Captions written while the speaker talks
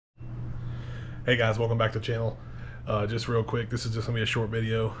Hey guys, welcome back to the channel. Just real quick, this is just gonna be a short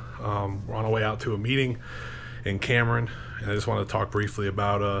video. We're on our way out to a meeting in Cameron, and I just want to talk briefly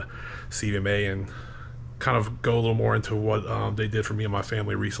about CVMA and kind of go a little more into what they did for me and my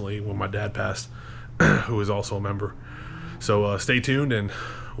family recently when my dad passed, who is also a member. So stay tuned, and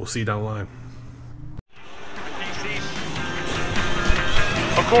we'll see you down the line.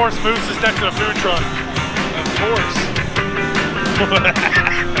 Of course, Moose is next to the food truck. Of course.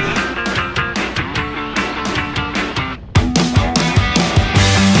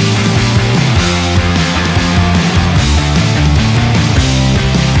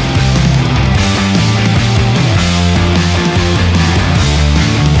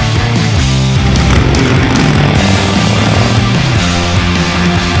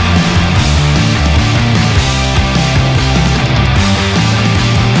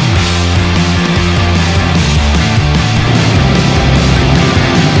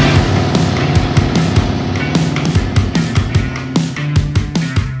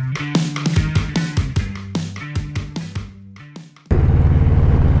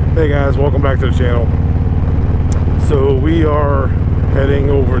 Hey guys, welcome back to the channel. So we are heading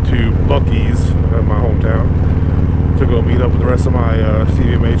over to Buc-ee's in my hometown to go meet up with the rest of my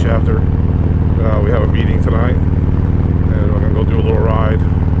CVMA chapter. We have a meeting tonight, and we're gonna go do a little ride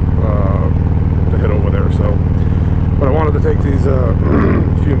to head over there. So, but I wanted to take these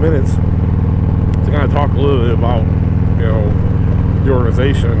few minutes to kind of talk a little bit about, you know, the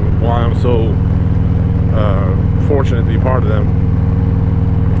organization, why I'm so fortunate to be part of them.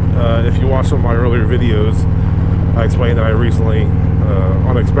 If you watch some of my earlier videos, I explained that I recently,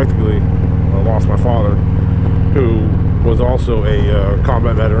 unexpectedly, lost my father, who was also a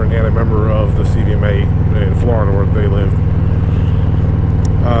combat veteran and a member of the CVMA in Florida where they lived.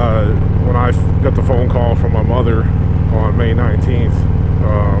 When I got the phone call from my mother on May 19th,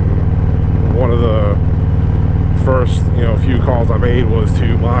 one of the first few calls I made was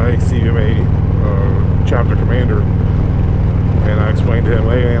to my CVMA chapter commander. And I explained to him,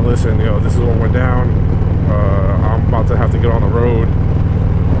 hey man, listen, this is what went down. I'm about to have to get on the road.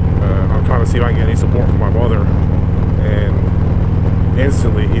 I'm trying to see if I can get any support from my mother. And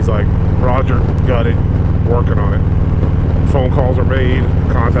instantly he's like, Roger, got it, working on it. Phone calls are made,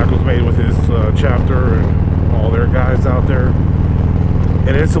 contact was made with his chapter and all their guys out there.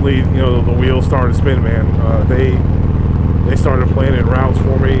 And instantly, the wheels started spinning, man. They started planning routes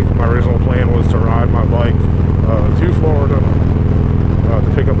for me. My original plan was to ride my bike to Florida,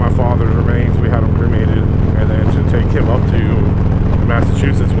 to pick up my father's remains. We had him cremated, and then to take him up to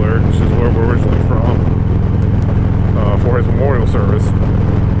Massachusetts, which is where we're originally from, for his memorial service.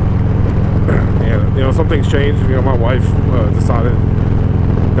 And some things changed. My wife decided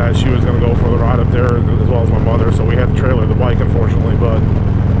that she was going to go for the ride up there, as well as my mother, so we had to trailer the bike, unfortunately. But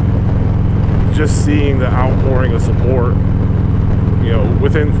just seeing the outpouring of support,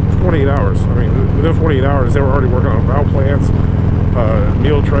 within 48 hours. I mean, within 48 hours, they were already working on route plans,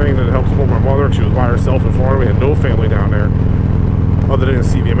 meal train that helped support my mother. She was by herself in Florida. We had no family down there other than a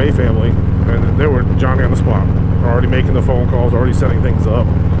CVMA family, and they were Johnny on the spot, already making the phone calls, already setting things up.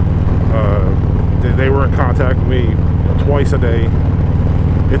 They were in contact with me twice a day.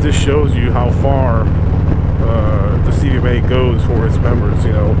 It just shows you how far the CVMA goes for its members.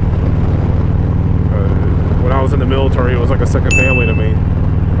 When I was in the military, it was like a second family to me.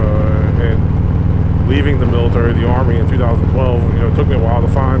 And leaving the military, the Army, in 2012, it took me a while to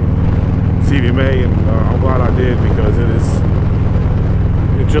find CVMA, and I'm glad I did, because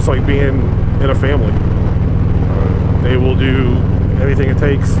it's just like being in a family. They will do anything it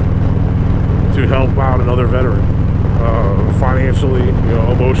takes to help out another veteran, financially,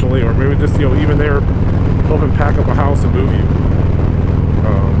 emotionally, or maybe just even there helping pack up a house and move you.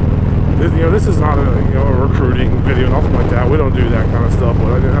 This is not a recruiting video, nothing like that. We don't do that kind of stuff,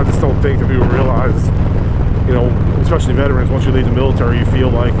 but I just don't think that people realize, especially veterans, once you leave the military, you feel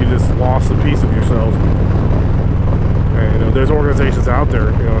like you just lost a piece of yourself. And there's organizations out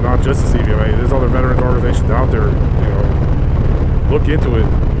there, not just the CVMA. There's other veterans organizations out there. Look into it.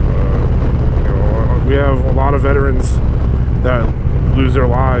 We have a lot of veterans that lose their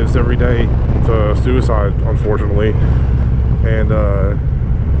lives every day to suicide, unfortunately, and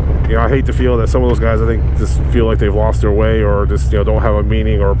I hate to feel that some of those guys, I think, just feel like they've lost their way, or just don't have a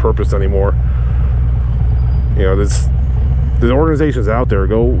meaning or a purpose anymore. There's organizations out there.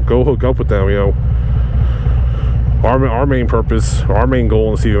 Go hook up with them. Our main purpose, our main goal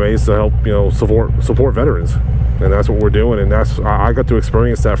in the CVMA is to help support veterans, and that's what we're doing. And I got to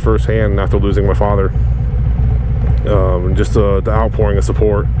experience that firsthand after losing my father. Just the outpouring of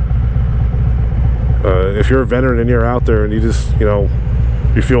support. If you're a veteran and you're out there and you just,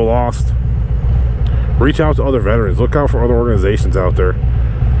 you feel lost, reach out to other veterans. Look out for other organizations out there.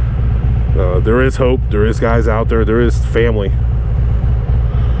 There is hope. There is guys out there. There is family.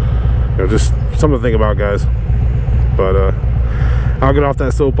 You know, just something to think about, guys. But I'll get off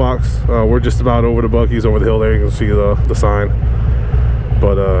that soapbox. We're just about over to Buc-ee's over the hill there. You can see the sign.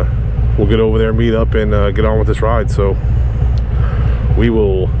 But we'll get over there, meet up, and get on with this ride. So we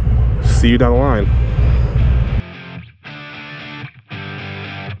will see you down the line.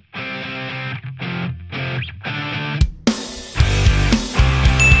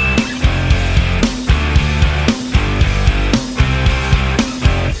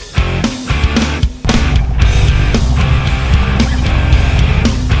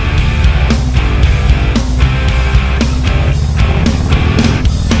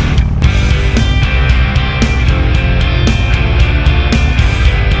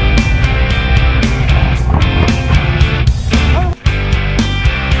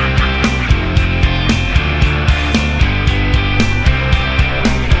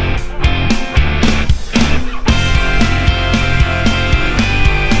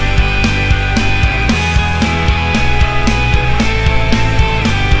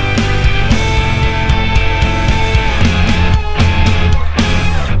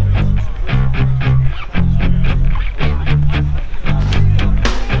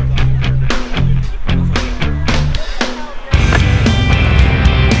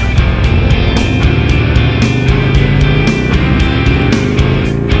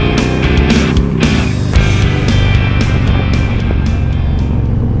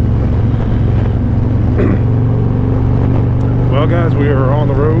 Well, guys, we are on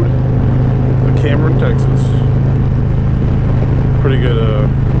the road to Cameron, Texas. Pretty good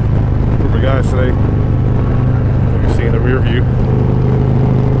group of guys today. You can see in the rear view.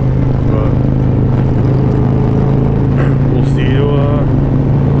 But we'll see you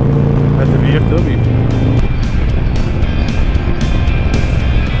at the VFW.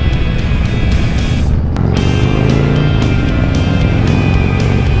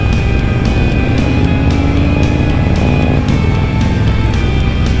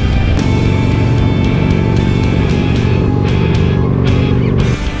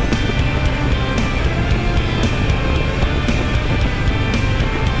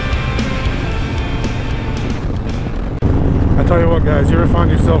 Tell you what, guys, you ever find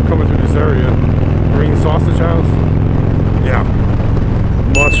yourself coming through this area, Green Sausage House? Yeah,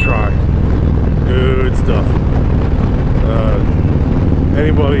 must try. Good stuff.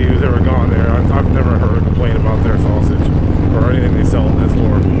 Anybody who's ever gone there, I've never heard a complaint about their sausage or anything they sell in that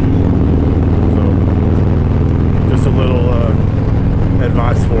store. So, just a little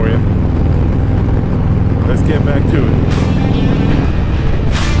advice for you. Let's get back to it.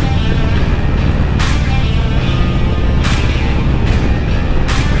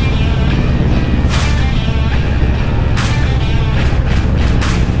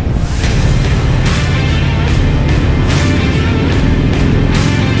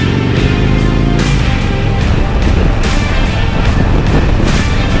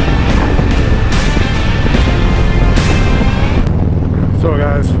 So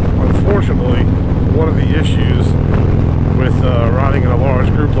guys, unfortunately, one of the issues with riding in a large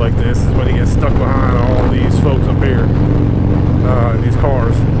group like this is when you get stuck behind all these folks up here in these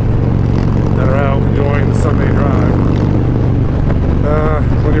cars that are out enjoying the Sunday drive.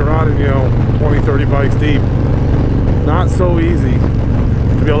 When you're riding, 20, 30 bikes deep, not so easy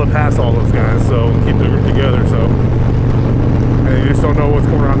to be able to pass all those guys, so keep the group together. So, and you just don't know what's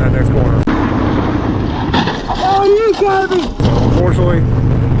going around that next corner. Oh, you got me! Unfortunately,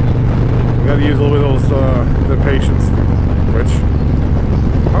 you got to use a little bit of those the patience, which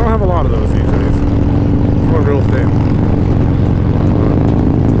I don't have a lot of those these days. It's one real thing.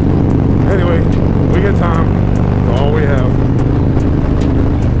 Anyway, we get time. That's all we have.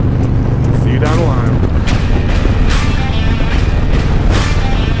 See you down the line.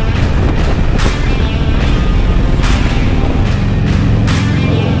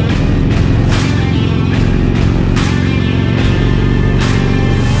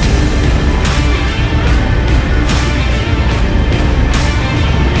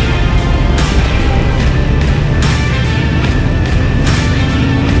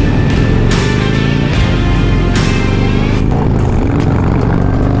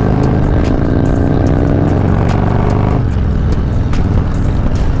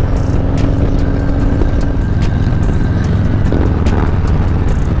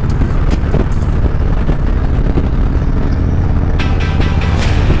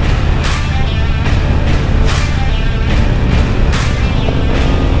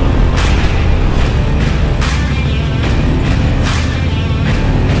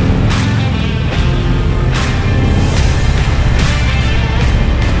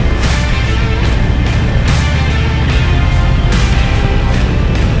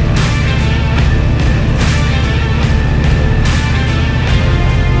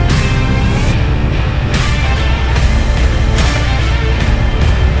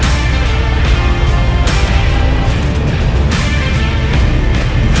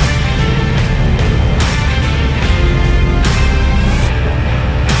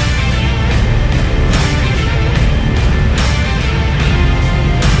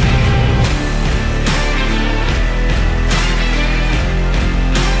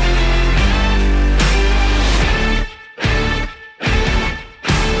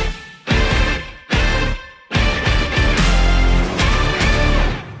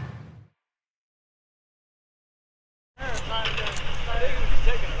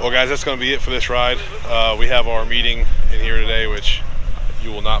 Well, guys, that's going to be it for this ride. We have our meeting in here today, which you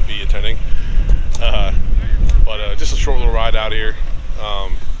will not be attending. But just a short little ride out here.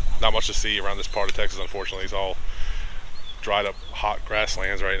 Not much to see around this part of Texas, unfortunately. It's all dried up hot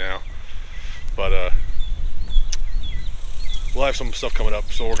grasslands right now. But we'll have some stuff coming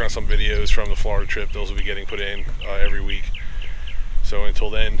up. So working on some videos from the Florida trip. Those will be getting put in every week. So until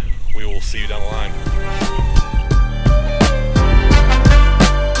then, we will see you down the line.